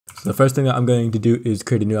So the first thing that I'm going to do is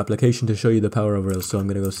create a new application to show you the power of Rails. So I'm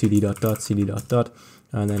going to go cd dot cd dot,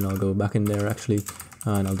 and then I'll go back in there actually,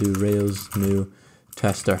 and I'll do Rails new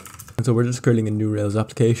tester. And so we're just creating a new Rails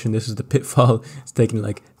application. This is the pitfall. It's taking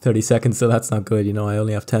like 30 seconds, so that's not good. You know, I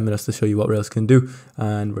only have 10 minutes to show you what Rails can do,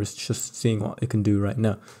 and we're just seeing what it can do right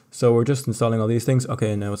now. So we're just installing all these things.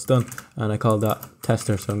 Okay, now it's done, and I call that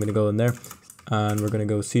tester. So I'm going to go in there, and we're going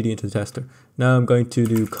to go cd into the tester. Now I'm going to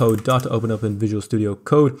do code dot to open up in Visual Studio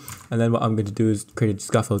Code, and then what I'm going to do is create a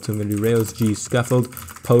scaffold. So I'm going to do Rails G scaffold,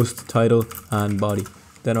 post, title, and body.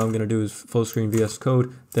 Then what I'm going to do is full screen VS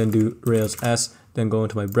Code, then do Rails S, then go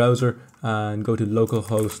into my browser and go to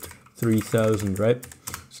localhost 3000, right?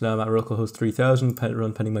 So now I'm at localhost 3000,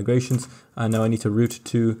 run pending migrations, and now I need to route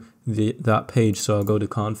to that page. So I'll go to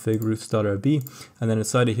config routes.rb, and then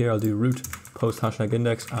inside of here I'll do route post hashtag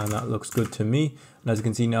index, and that looks good to me. And as you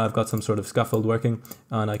can see now, I've got some sort of scaffold working,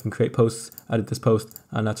 and I can create posts, edit this post,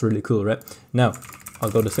 and that's really cool, right? Now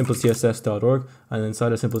I'll go to simplecss.org, and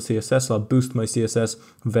inside of Simple CSS, I'll boost my CSS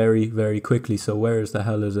very, very quickly. So where the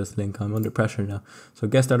hell is this link? I'm under pressure now. So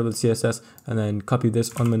get started with CSS, and then copy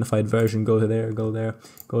this unminified version, go to there, go to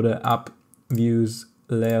app, views,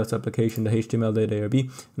 layouts, application, the HTML.ARB,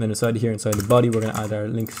 and then inside here, inside the body, we're going to add our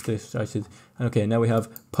links to, and okay, now we have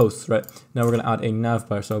posts, right? Now we're going to add a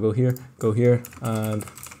navbar. So I'll go here, and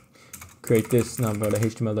create this navbar, the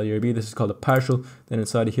HTML.ARB. This is called a partial. Then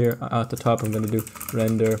inside of here, at the top, I'm going to do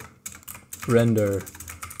render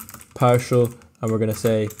partial, and we're going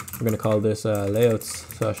to call this layouts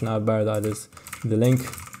slash navbar. That is the link,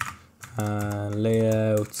 and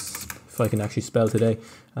layouts, if I can actually spell today,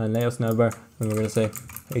 and layouts navbar, and we're going to say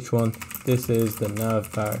h1, this is the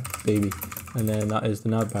navbar baby, and then that is the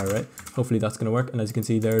navbar, right? Hopefully that's going to work, and as you can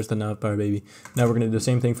see, there's the navbar baby. Now we're going to do the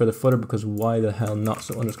same thing for the footer, because why the hell not?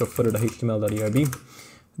 So underscore footer.html.erb,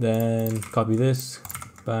 then copy this,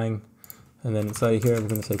 bang, and then inside here we're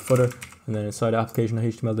going to say footer, and then inside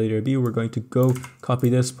application.html.erb we're going to go copy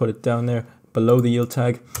this, put it down there below the yield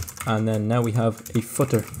tag, and then now we have a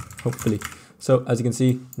footer, hopefully. So as you can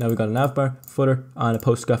see, now we've got a navbar, footer, and a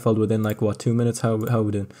post scaffold within like what, 2 minutes? How are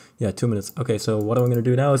we doing? Yeah, 2 minutes. Okay, so what I'm going to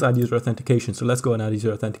do now is add user authentication. So let's go and add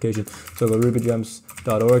user authentication. So go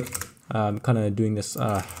rubygems.org. Kind of doing this.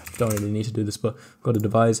 Don't really need to do this, but go to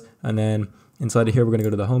devise, and then inside of here we're going to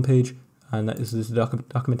go to the home page, and this is the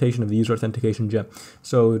documentation of the user authentication gem.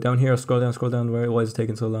 So down here, I'll scroll down. Why is it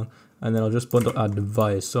taking so long? And then I'll just bundle add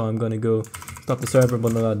devise. So I'm going to go stop the server,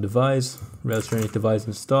 bundle add devise, Rails generate devise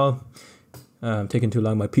install. Taking too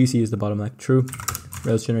long. My PC is the bottleneck. True.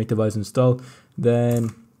 Rails generate devise install.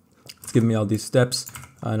 Then it's giving me all these steps,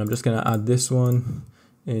 and I'm just going to add this one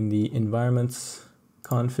in the environments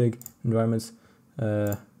config environments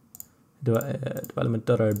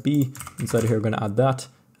development.rb. Inside of here, we're going to add that,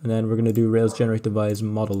 and then we're going to do Rails generate devise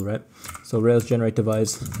model, right? So Rails generate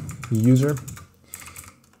devise user,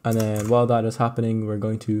 and then while that is happening, we're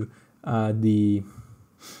going to add the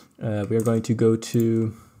we are going to go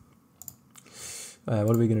to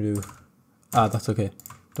what are we going to do? That's okay.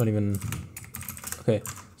 Okay,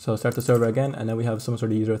 so start the server again, and now we have some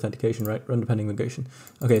sort of user authentication, right? Run the pending migration.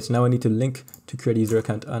 Okay, so now I need to link to create a user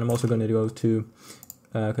account, and I'm also going to go to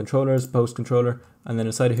controllers, post controller, and then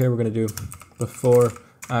inside of here, we're going to do before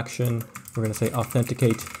action, we're going to say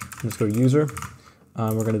authenticate underscore user,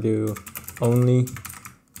 and we're going to do only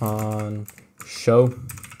on show,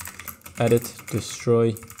 edit,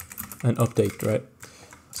 destroy, and update, right? I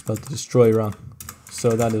spelled the destroy wrong.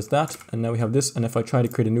 So that is that, and now we have this, and if I try to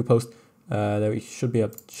create a new post, there we should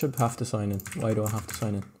have to sign in. Why do I have to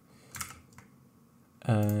sign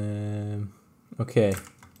in? Okay,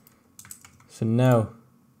 so now,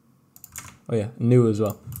 oh yeah, new as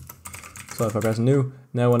well. So if I press new,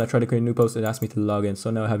 now when I try to create a new post, it asks me to log in. So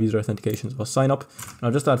now I have user authentication. So I'll sign up, and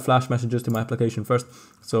I'll just add flash messages to my application first.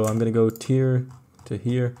 So I'm going to go tier to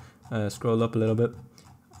here, scroll up a little bit,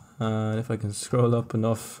 and if I can scroll up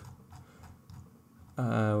enough,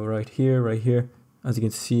 right here, as you can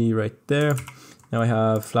see right there. Now I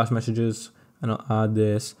have flash messages, and I'll add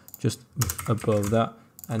this just above that,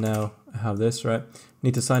 and now I have this, right?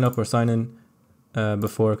 Need to sign up or sign in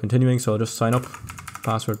before continuing, so I'll just sign up,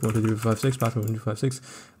 password 12356, password 1256,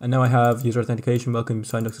 and now I have user authentication. Welcome, you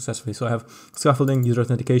signed up successfully. So I have scaffolding, user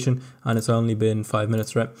authentication, and it's only been 5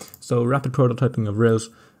 minutes, right? So rapid prototyping of Rails.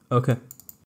 Okay.